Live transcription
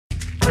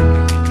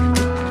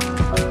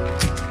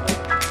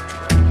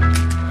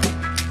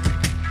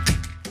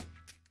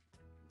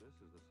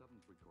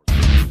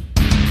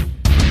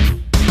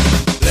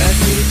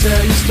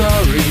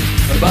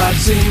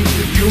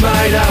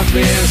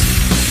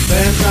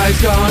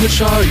guy's gonna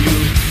show you,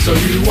 so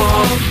you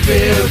won't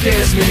feel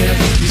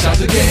dismissed. These are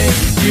the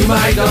games you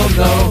might don't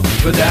know,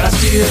 but that are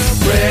still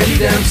pretty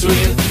damn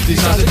sweet.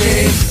 These are the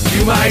games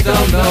you might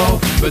don't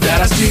know, but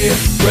that are still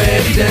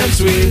pretty damn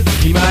sweet.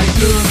 He might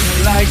look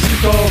like the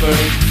cover,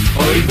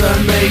 or even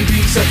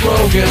maybe set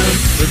broken.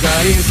 The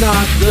guy is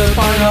not the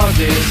point of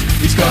this,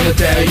 he's gonna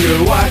tell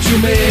you what you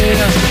miss.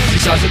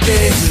 These are the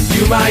games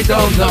you might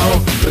don't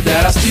know, but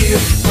that are still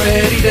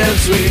pretty damn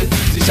sweet.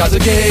 These are the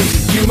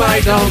games you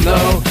might don't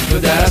know,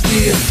 but that are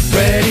still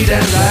pretty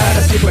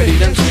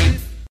damn sweet.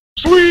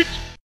 Sweet!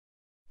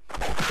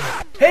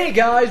 Hey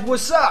guys,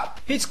 what's up?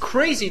 It's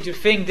crazy to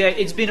think that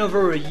it's been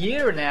over a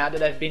year now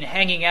that I've been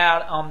hanging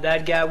out on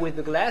That Guy with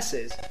the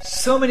Glasses.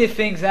 So many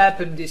things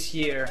happened this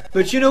year.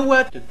 But you know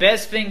what? The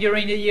best thing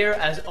during the year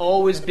has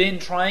always been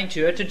trying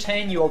to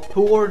entertain your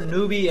poor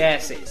newbie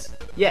asses.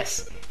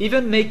 Yes,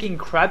 even making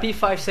crappy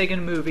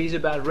 5-second movies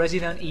about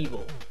Resident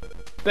Evil.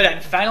 But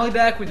I'm finally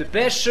back with the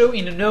best show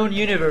in the known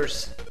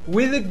universe.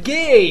 With a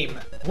game!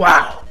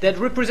 Wow! That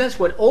represents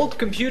what old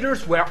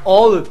computers were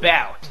all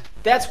about.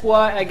 That's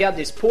why I got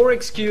this poor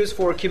excuse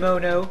for a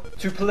kimono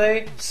to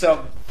play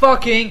some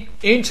fucking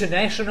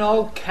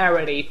International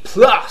Karate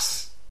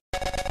Plus!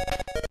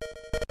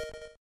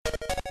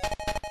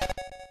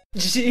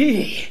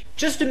 Gee,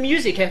 just the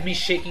music has me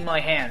shaking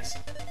my hands.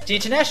 The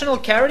International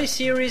Karate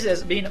series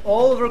has been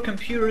all over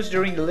computers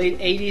during the late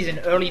 80s and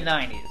early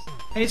 90s.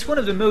 And it's one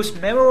of the most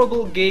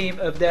memorable games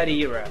of that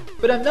era.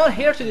 But I'm not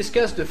here to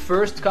discuss the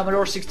first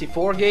Commodore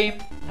 64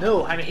 game.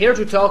 No, I'm here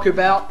to talk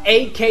about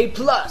AK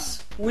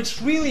Plus, which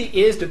really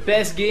is the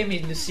best game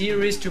in the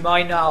series to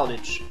my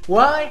knowledge.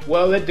 Why?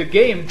 Well, let the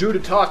game do the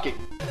talking.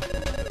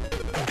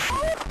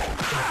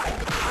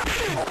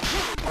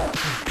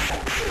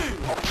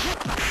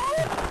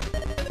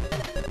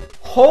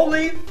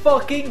 Holy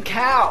fucking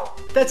cow!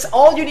 That's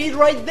all you need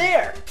right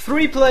there!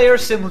 3-player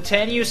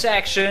simultaneous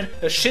action,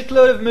 a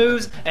shitload of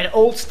moves, and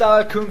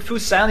old-style kung fu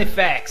sound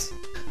effects.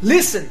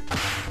 Listen!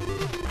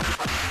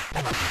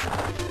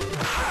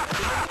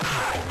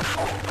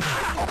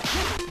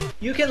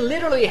 You can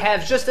literally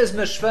have just as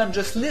much fun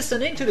just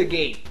listening to the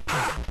game.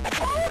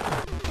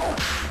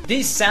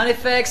 These sound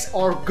effects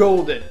are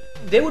golden.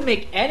 They would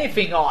make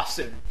anything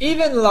awesome.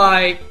 Even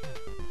like...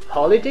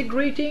 holiday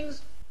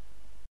greetings?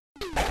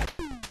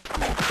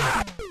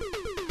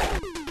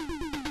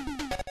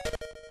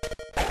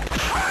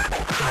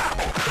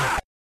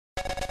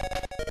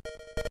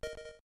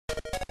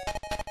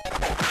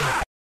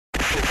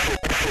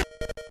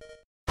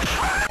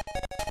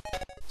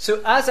 So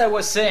as I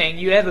was saying,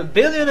 you have a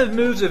billion of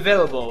moves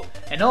available,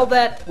 and all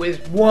that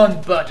with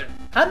one button.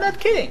 I'm not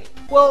kidding.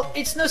 Well,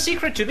 it's no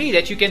secret to me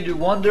that you can do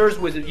wonders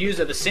with the use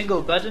of a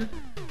single button,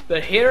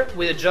 but here,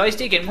 with a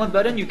joystick and one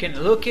button, you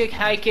can low kick,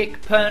 high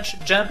kick, punch,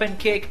 jump and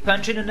kick,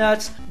 punch in the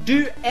nuts,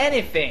 do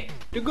anything.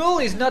 The goal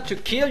is not to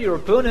kill your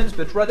opponents,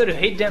 but rather to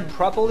hit them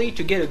properly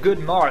to get a good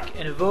mark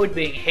and avoid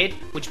being hit,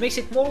 which makes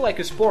it more like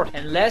a sport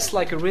and less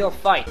like a real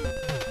fight.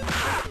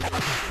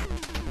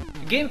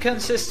 The game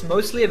consists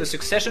mostly of a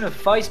succession of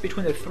fights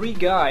between the 3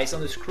 guys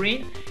on the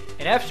screen,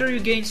 and after you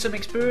gain some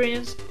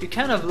experience, you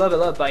kind of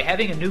level up by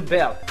having a new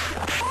belt.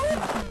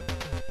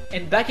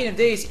 And back in the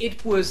days,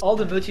 it was all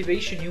the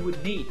motivation you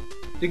would need.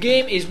 The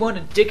game is one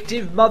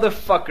addictive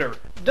motherfucker.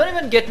 Don't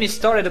even get me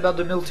started about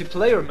the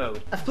multiplayer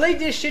mode. I've played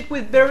this shit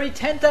with Barry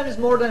 10 times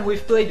more than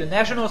we've played the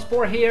national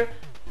sport here,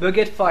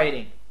 bucket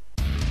fighting.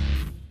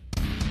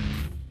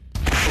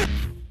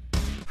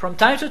 From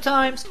time to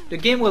time, the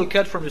game will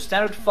cut from the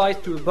standard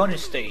fight to a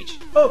bonus stage.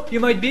 Oh, you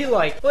might be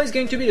like, well, it's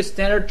going to be the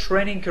standard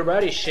training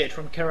karate shit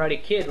from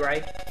Karate Kid,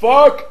 right?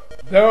 Fuck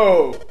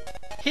no!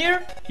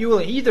 Here, you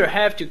will either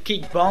have to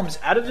kick bombs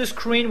out of the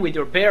screen with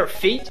your bare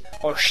feet,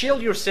 or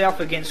shield yourself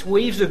against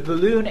waves of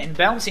balloon and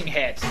bouncing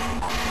heads.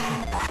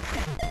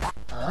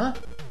 Huh?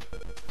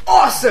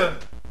 Awesome!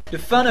 The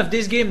fun of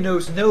this game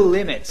knows no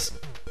limits.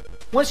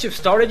 Once you've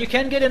started, you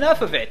can't get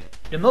enough of it.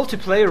 The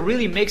multiplayer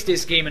really makes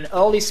this game an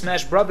early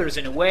Smash Brothers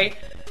in a way,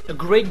 a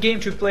great game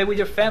to play with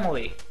your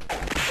family.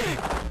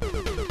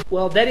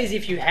 Well, that is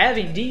if you have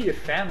indeed a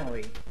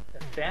family.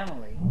 A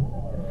family.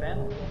 A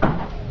family.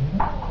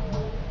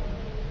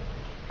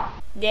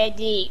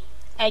 Daddy,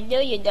 I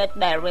know you're not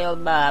my real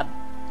mom.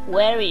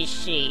 Where is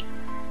she?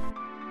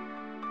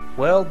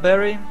 Well,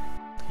 Barry,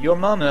 your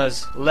mom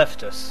has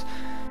left us.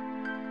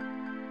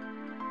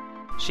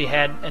 She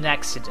had an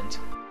accident.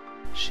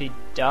 She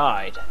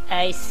died.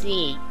 I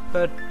see.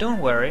 But don't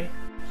worry.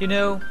 You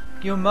know,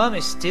 your mom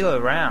is still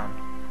around.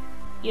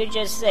 You're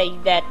just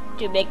saying that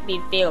to make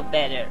me feel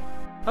better.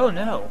 Oh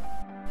no.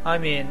 I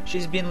mean,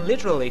 she's been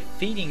literally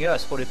feeding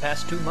us for the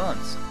past 2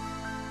 months.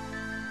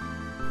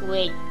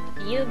 Wait,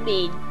 you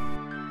mean...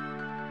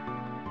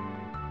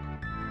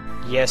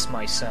 Yes,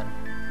 my son.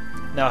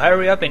 Now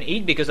hurry up and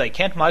eat because I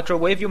can't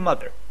microwave your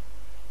mother.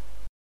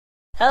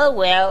 Oh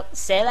well,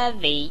 c'est la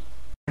vie.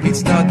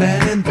 It's not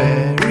Ben and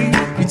Barry,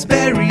 it's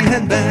Barry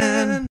and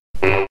Ben.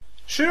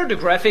 Sure, the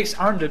graphics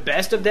aren't the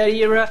best of that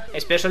era,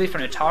 especially for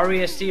an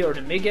Atari ST or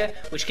the Amiga,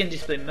 which can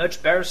display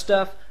much better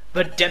stuff,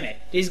 but damn it,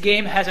 this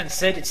game hasn't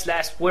said its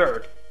last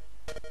word.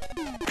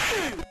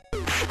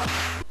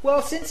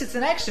 Well, since it's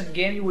an action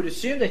game, you would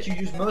assume that you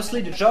use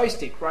mostly the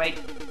joystick, right?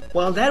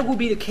 Well, that would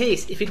be the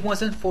case if it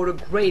wasn't for the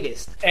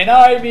greatest, and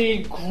I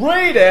mean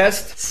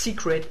greatest,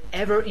 secret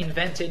ever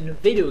invented in a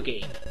video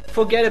game.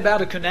 Forget about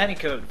the Konami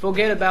code,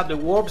 forget about the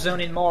warp zone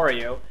in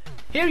Mario.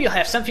 Here you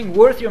have something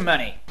worth your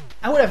money.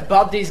 I would have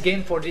bought this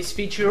game for this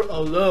feature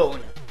alone.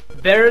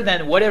 Better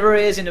than whatever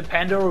is in the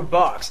Pandora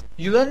box.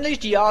 You'll unleash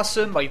the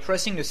awesome by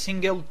pressing a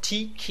single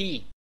T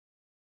key.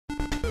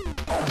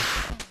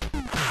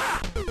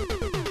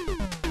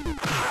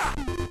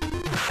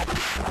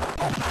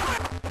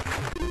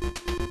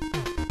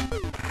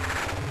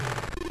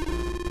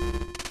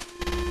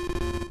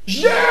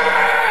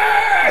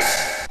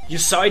 Yes! You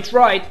saw it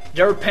right,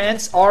 their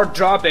pants are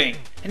dropping.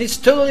 And it's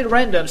totally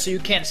random, so you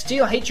can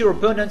still hit your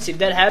opponents if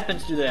that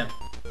happens to them.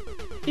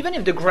 Even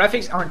if the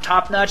graphics aren't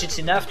top-notch, it's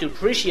enough to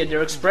appreciate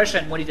their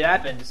expression when it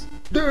happens.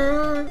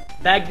 Duh.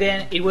 Back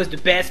then, it was the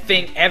best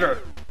thing ever.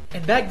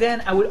 And back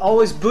then, I would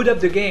always boot up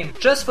the game,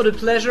 just for the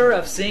pleasure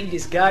of seeing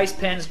this guy's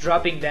pants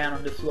dropping down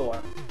on the floor.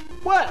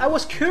 What? I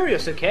was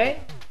curious,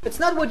 okay? It's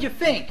not what you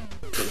think.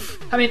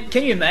 I mean,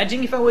 can you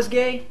imagine if I was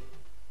gay?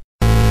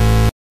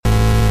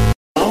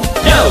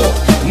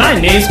 My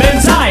name's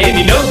Benzaie, and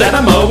you know that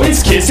I'm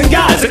always kissing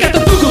guys. I got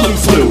the boogaloo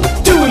flu,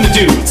 doing the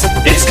dudes.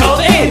 It's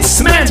called AIDS,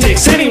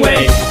 semantics.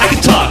 Anyway, I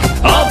can talk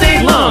all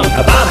day long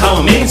about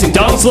how amazing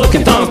dogs look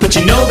and thongs, but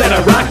you know that I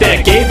rock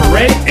that gay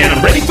parade, and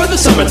I'm ready for the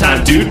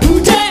summertime, dude.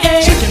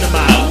 Boo-tay! Checking them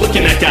out,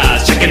 looking at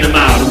guys, checking them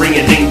out, ring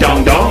a ding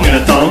dong dong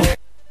and a thong.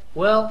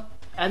 Well,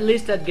 at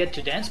least I'd get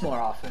to dance more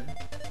often.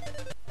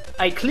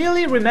 I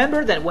clearly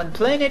remember that when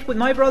playing it with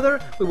my brother,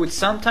 we would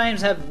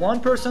sometimes have one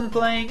person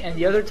playing and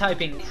the other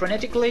typing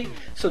frenetically,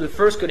 so the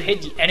first could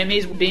hit the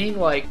enemies being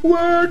like,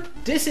 "What?"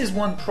 This is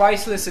one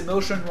priceless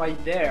emotion right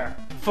there.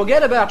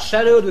 Forget about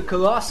Shadow the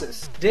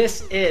Colossus.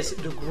 This is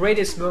the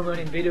greatest moment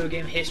in video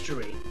game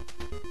history.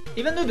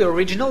 Even though the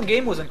original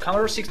game was on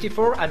Commodore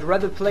 64, I'd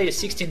rather play the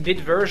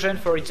 16-bit version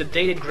for its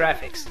updated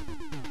graphics.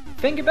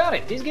 Think about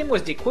it, this game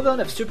was the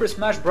equivalent of Super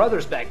Smash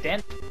Bros. Back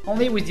then,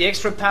 only with the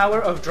extra power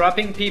of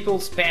dropping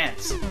people's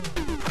pants.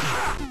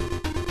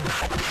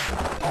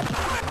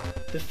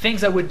 The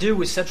things I would do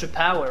with such a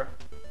power.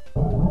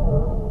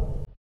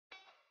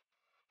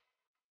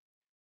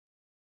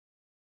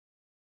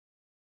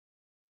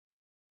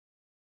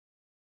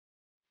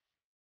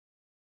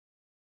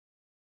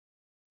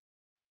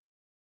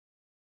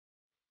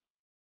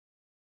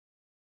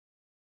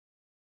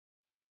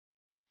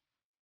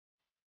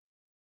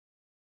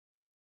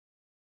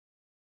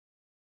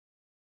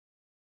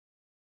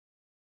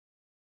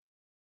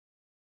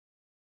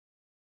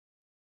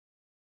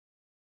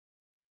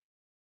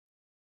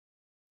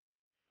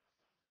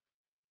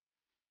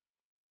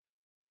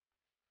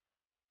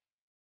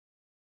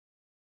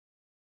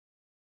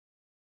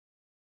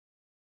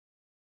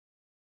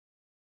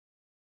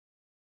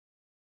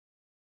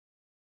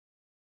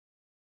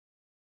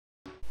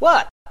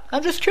 What?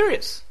 I'm just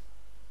curious.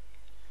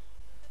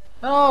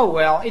 Oh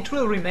well, it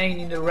will remain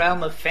in the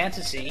realm of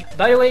fantasy.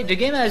 By the way, the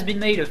game has been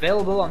made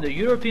available on the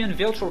European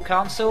Virtual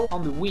Console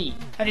on the Wii,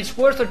 and it's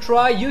worth a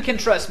try, you can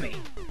trust me.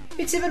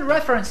 It's even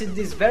referenced in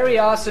this very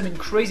awesome and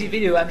crazy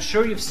video I'm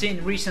sure you've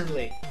seen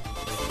recently.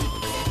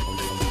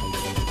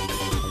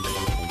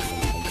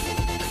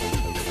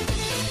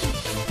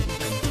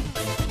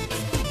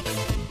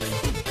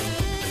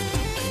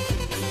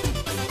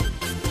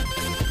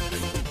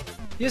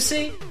 You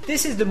see,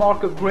 this is the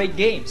mark of great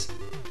games.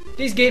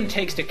 This game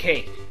takes the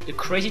cake. The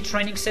crazy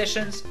training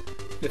sessions,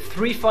 the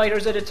 3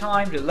 fighters at a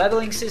time, the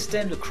leveling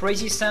system, the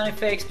crazy sound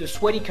effects, the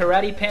sweaty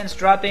karate pants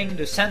dropping,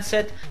 the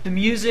sunset, the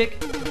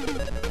music.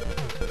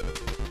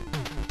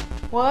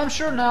 Well, I'm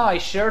sure now I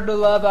share the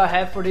love I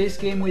have for this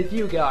game with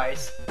you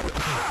guys.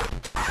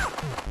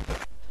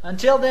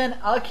 Until then,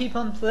 I'll keep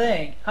on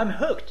playing. I'm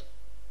hooked.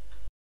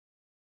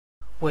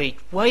 Wait,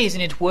 why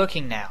isn't it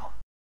working now?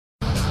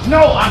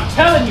 No, I'm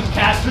telling you,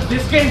 Casper,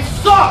 this game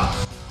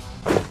sucks!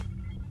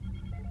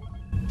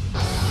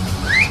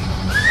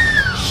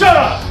 Shut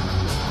up!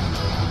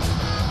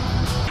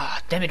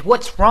 Ah, damn it,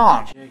 what's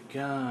wrong? Your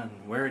gun.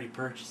 Where did he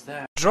purchase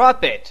that?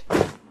 Drop it!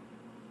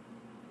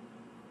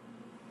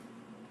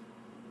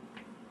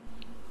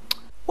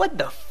 What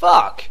the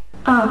fuck?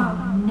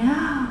 Oh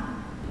no.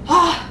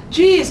 Oh,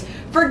 jeez,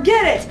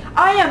 forget it!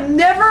 I am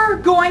never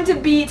going to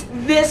beat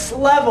this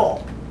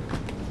level!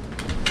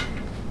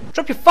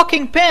 Drop your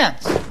fucking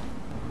pants!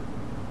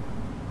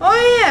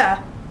 Oh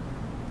yeah!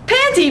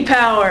 Panty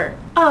power!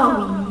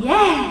 Oh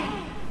yeah!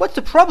 What's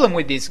the problem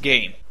with this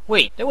game?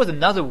 Wait, there was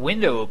another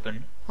window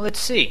open. Let's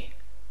see.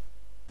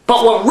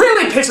 But what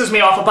really pisses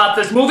me off about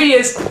this movie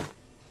is...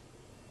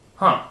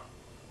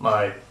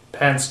 My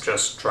pants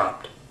just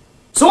dropped.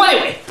 So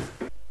anyway...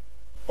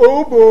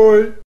 Oh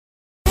boy!